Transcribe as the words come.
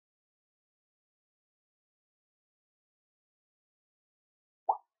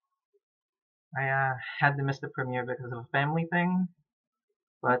I had to miss the premiere because of a family thing,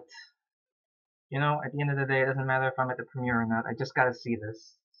 but at the end of the day, it doesn't matter if I'm at the premiere or not. I just gotta see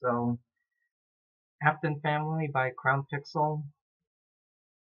this. So, Afton Family by CrownedPixel.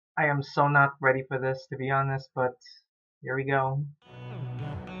 I am so not ready for this, to be honest, but here we go.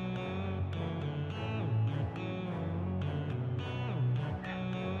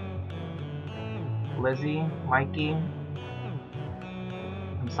 Lizzie, Mikey,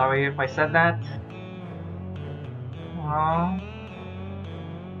 I'm sorry if I said that. Aww,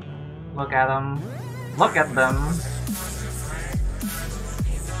 look at them. Look at them.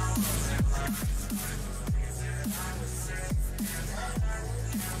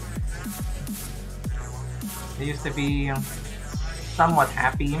 They used to be somewhat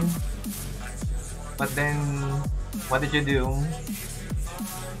happy, but then what did you do?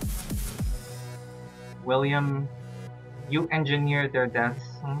 William, you engineered their deaths.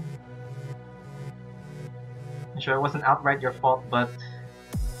 I'm sure it wasn't outright your fault, but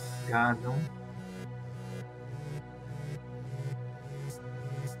God.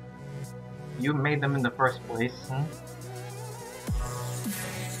 You made them in the first place.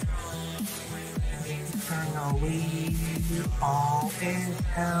 Eternally, all is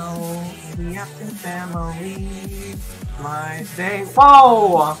hell. The Afton family lies day.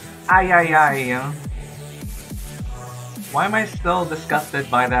 Whoa! Ay ay ay. Why am I still disgusted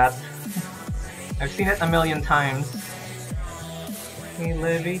by that? I've seen it a million times. We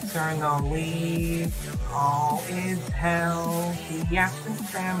live eternally, all is hell. The Afton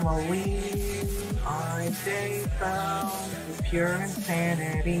family, I stay found with pure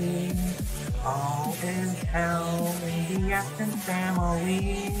insanity. All is hell in the Afton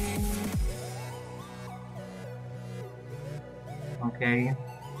family. Okay.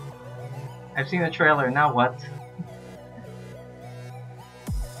 I've seen the trailer, now what?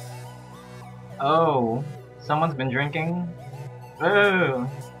 Oh, someone's been drinking? Oh.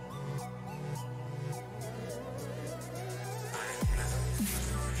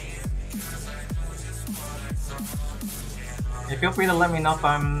 Hey, feel free to let me know if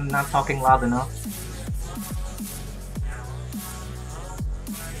I'm not talking loud enough.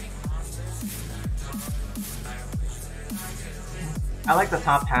 I like the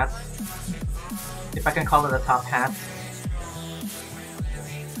top hat. If I can call it a top hat.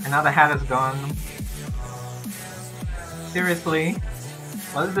 And now the hat is gone. Seriously?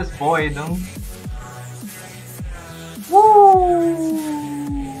 What is this boy doing? Woo!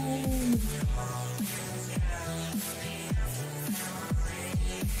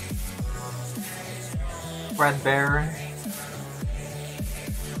 Fredbear.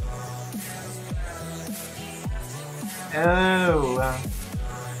 Oh.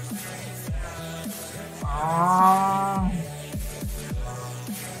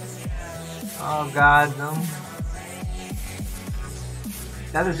 Oh God.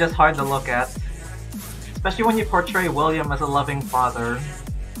 That is just hard to look at. Especially when you portray William as a loving father.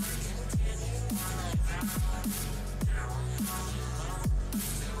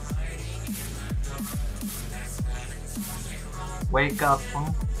 Wake up.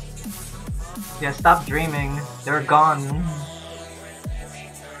 Yeah, stop dreaming. They're gone.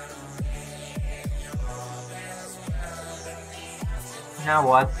 Now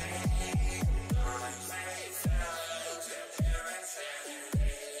what?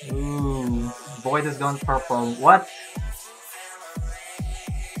 Ooh, Void has gone purple. What?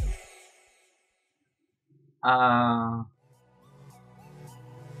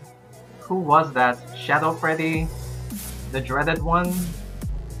 Who was that? Shadow Freddy? The dreaded one?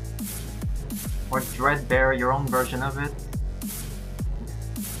 Or Dreadbear, your own version of it?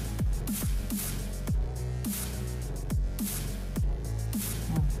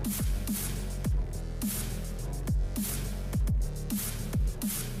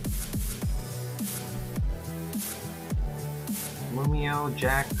 Lumio,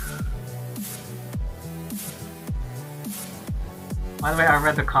 Jack. By the way, I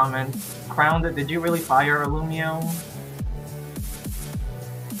read the comments. Crowned, did you really fire a Lumio?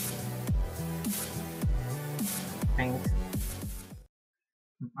 Thanks.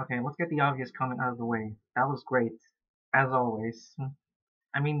 Okay, let's get the obvious comment out of the way. That was great, as always.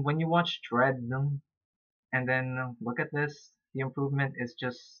 I mean, when you watch Dread, and then look at this, the improvement is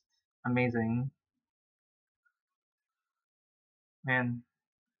just amazing. Man,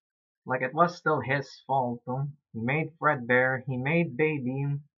 like it was still his fault. He made Fredbear, he made Baby,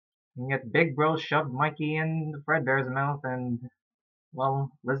 and yet Big Bro shoved Mikey in Fredbear's mouth and,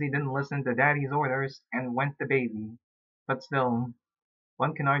 well, Lizzie didn't listen to Daddy's orders and went to Baby. But still,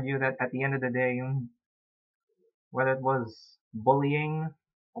 one can argue that at the end of the day, whether it was bullying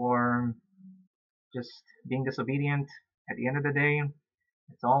or just being disobedient. At the end of the day,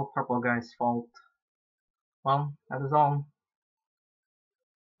 it's all Purple Guy's fault. Well, that is all.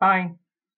 Bye!